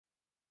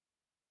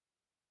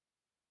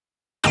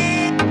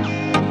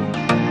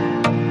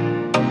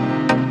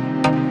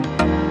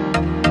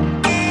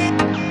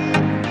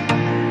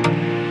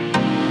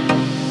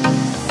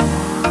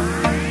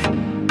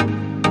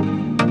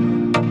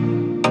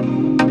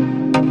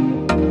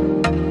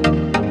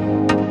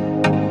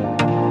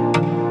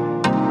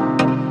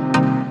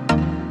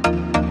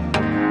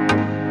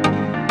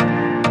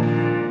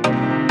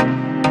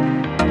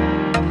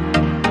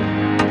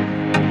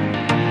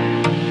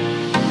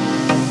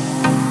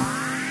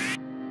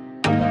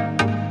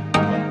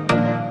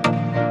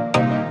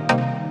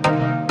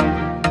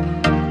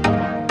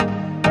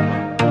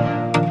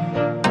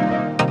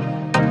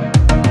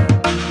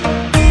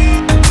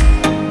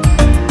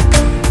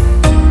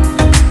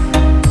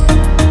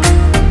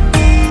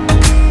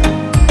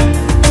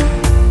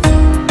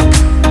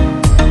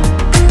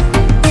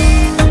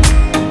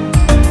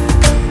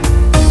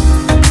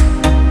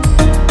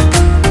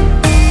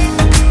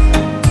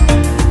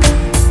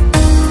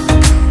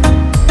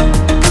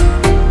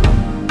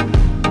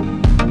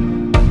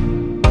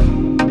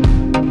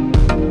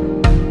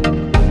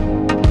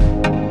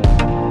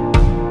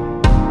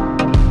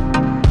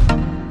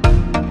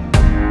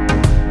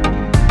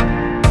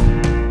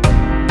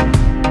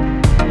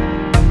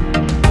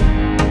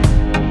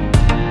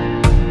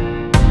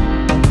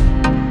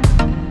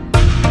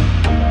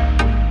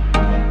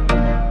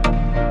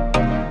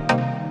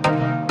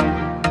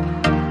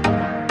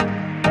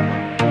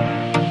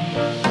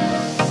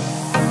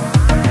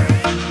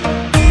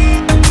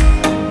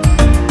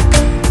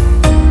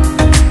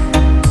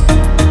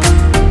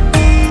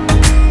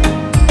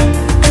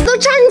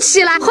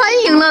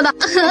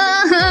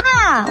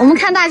我们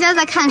看大家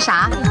在看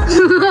啥？你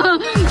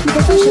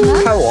在做什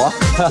么？看我。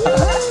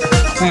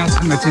那要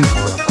看个镜头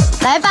了。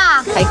来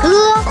吧，海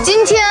哥。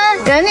今天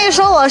人力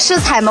说我是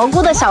采蘑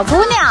菇的小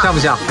姑娘，像不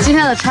像？今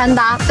天的穿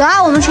搭，走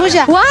啊，我们出去。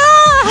哇，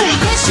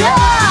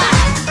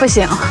不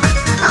行。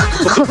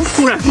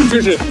突然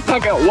就是大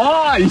概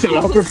哇一下，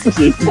然后不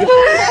行，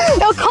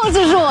要控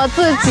制住我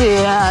自己。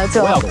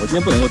就我今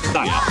天不能够吃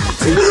大牙。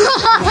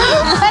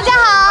大家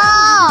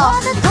好，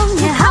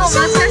好，我们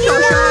牵手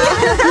手。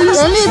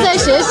人力在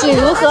学习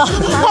如何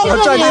拍视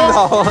频。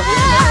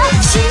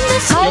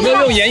有没有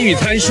用言语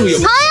参数？有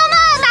没有？朋友们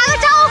打个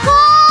招呼。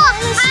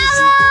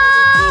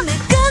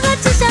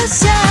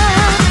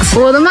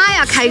我的妈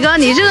呀，凯哥，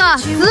你这个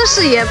姿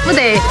势也不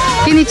得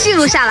给你记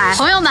录下来。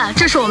朋友们，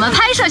这是我们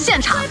拍摄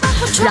现场，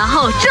然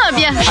后这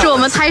边是我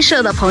们拍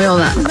摄的朋友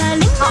们。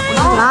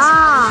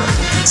哇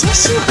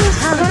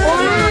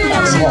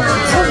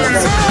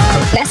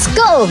 ，Let's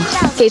go，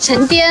 给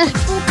陈颠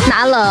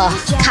拿了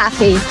咖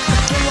啡。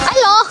哎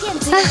呦，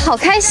哎，好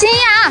开心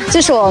呀！这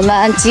是我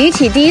们集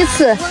体第一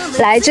次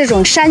来这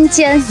种山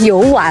间游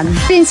玩，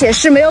并且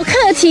是没有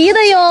课题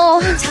的哟。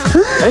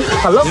哎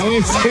 ，Hello， 2位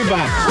可以吧？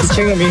你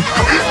签个名。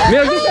没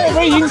有，就是我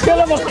们已经签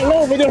了吗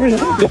 ？Hello， 不就是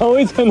2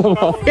位签了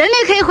吗？人力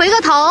可以回个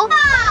头。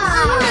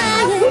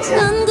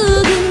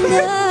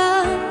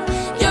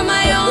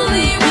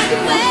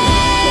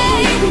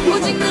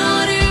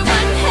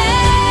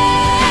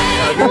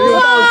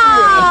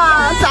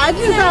哇，杂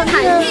志上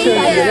看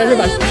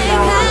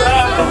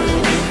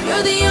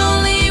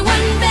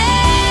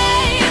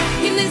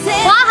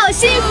哇，好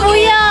幸福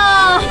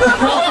呀！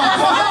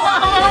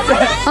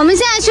我们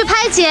现在去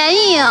拍剪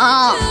影。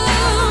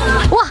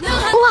哇，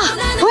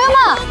朋友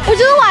们，我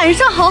觉得晚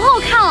上好好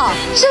看哦，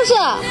是不是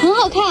很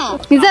好看？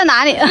你在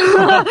哪里？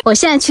我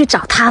现在去找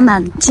他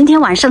们，今天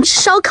晚上吃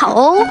烧烤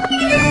哦。哇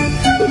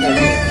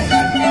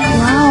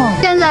哦，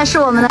现在是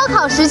我们的烧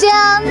烤时间。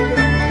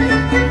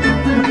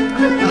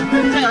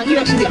1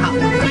月10几号，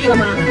可以了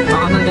吗？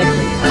好，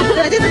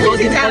那就这次就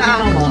请假了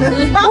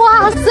啊！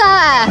哇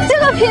塞，这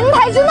个平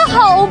台真的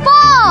好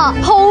棒，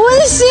好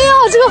温馨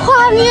哦，这个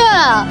画面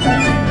啊，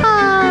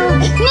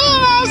令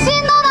人心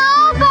动的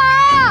offer，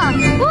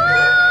 哇，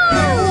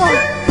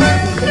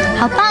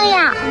好棒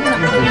呀！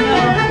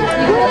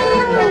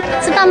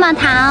吃棒棒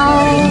糖哦，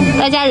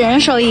大家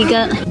人手一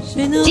根。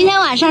今天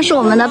晚上是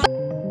我们的